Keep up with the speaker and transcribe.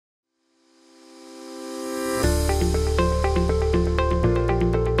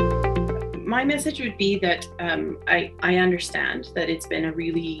my message would be that I understand that it's been a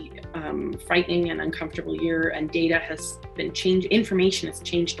really frightening and uncomfortable year, and data has been changed, information has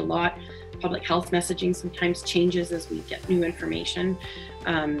changed a lot. Public health messaging sometimes changes as we get new information.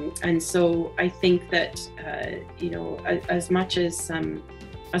 And so I think that, as much as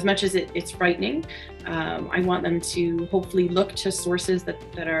it's frightening, I want them to hopefully look to sources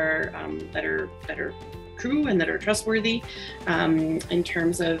that are true and that are trustworthy, in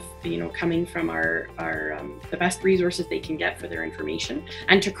terms of coming from the best resources they can get for their information,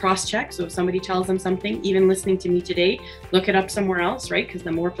 and to cross-check. So if somebody tells them something, even listening to me today, look it up somewhere else, right? Because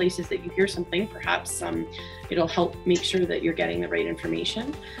the more places that you hear something, perhaps it'll help make sure that you're getting the right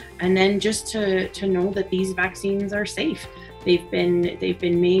information. And then just to know that these vaccines are safe. They've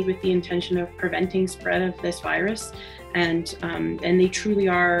been made with the intention of preventing spread of this virus, and they truly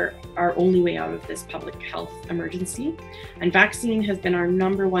are our only way out of this public health emergency. And vaccine has been our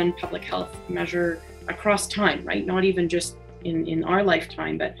 #1 public health measure across time, right? Not even just in our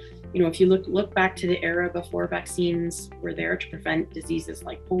lifetime, but if you look back to the era before vaccines were there to prevent diseases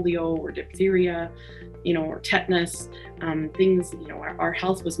like polio or diphtheria, or tetanus, our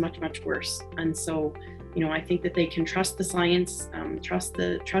health was much, much worse. And so I think that they can trust the science, trust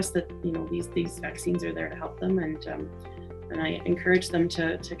that these vaccines are there to help them, and I encourage them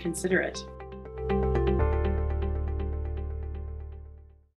to consider it.